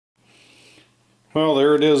Well,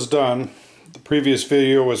 there it is done. The previous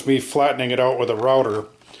video was me flattening it out with a router.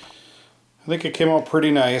 I think it came out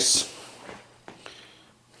pretty nice.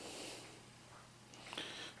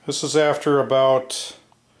 This is after about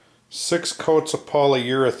 6 coats of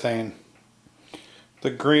polyurethane. The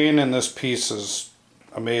grain in this piece is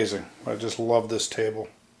amazing. I just love this table.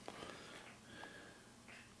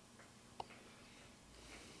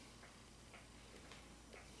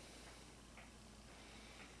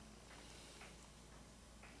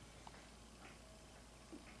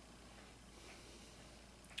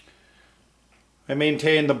 I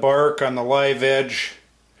maintained the bark on the live edge,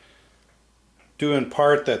 due in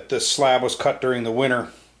part that this slab was cut during the winter,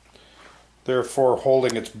 therefore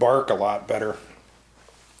holding its bark a lot better.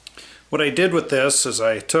 What I did with this is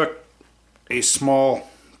I took a small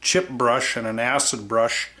chip brush and an acid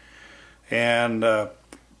brush and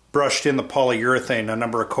brushed in the polyurethane a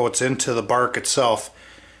number of coats into the bark itself,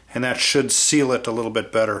 and that should seal it a little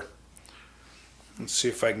bit better. Let's see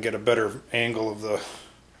if I can get a better angle of the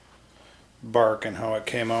bark and how it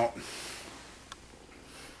came out.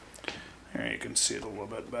 There you can see it a little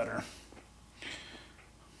bit better.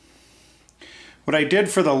 What I did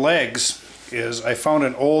for the legs is I found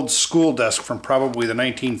an old school desk from probably the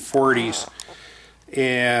 1940s,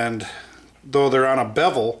 and though they're on a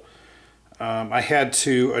bevel, I had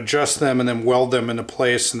to adjust them and then weld them into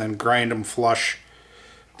place and then grind them flush.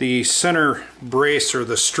 The center brace, or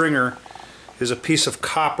the stringer, is a piece of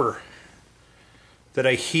copper that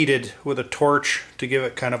I heated with a torch to give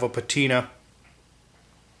it kind of a patina,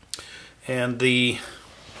 and the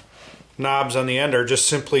knobs on the end are just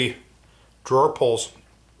simply drawer pulls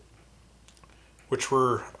which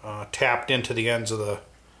were tapped into the ends of the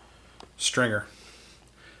stringer.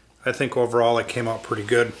 I think overall it came out pretty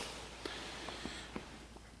good.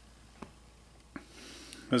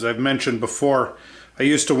 As I've mentioned before, I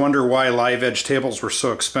used to wonder why live edge tables were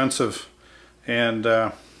so expensive, and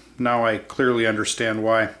now I clearly understand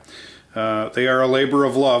why. They are a labor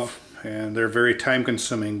of love and they're very time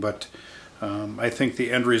consuming, but I think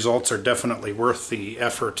the end results are definitely worth the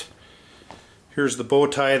effort. Here's the bow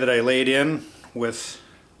tie that I laid in with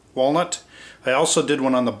walnut. I also did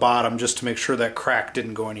one on the bottom just to make sure that crack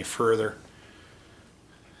didn't go any further.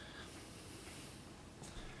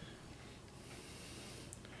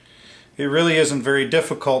 It really isn't very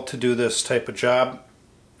difficult to do this type of job,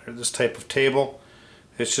 or this type of table.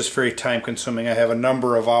 It's just very time consuming. I have a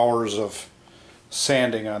number of hours of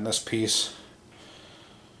sanding on this piece,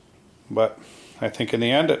 but I think in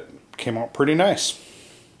the end it came out pretty nice.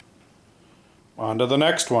 On to the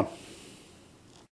next one.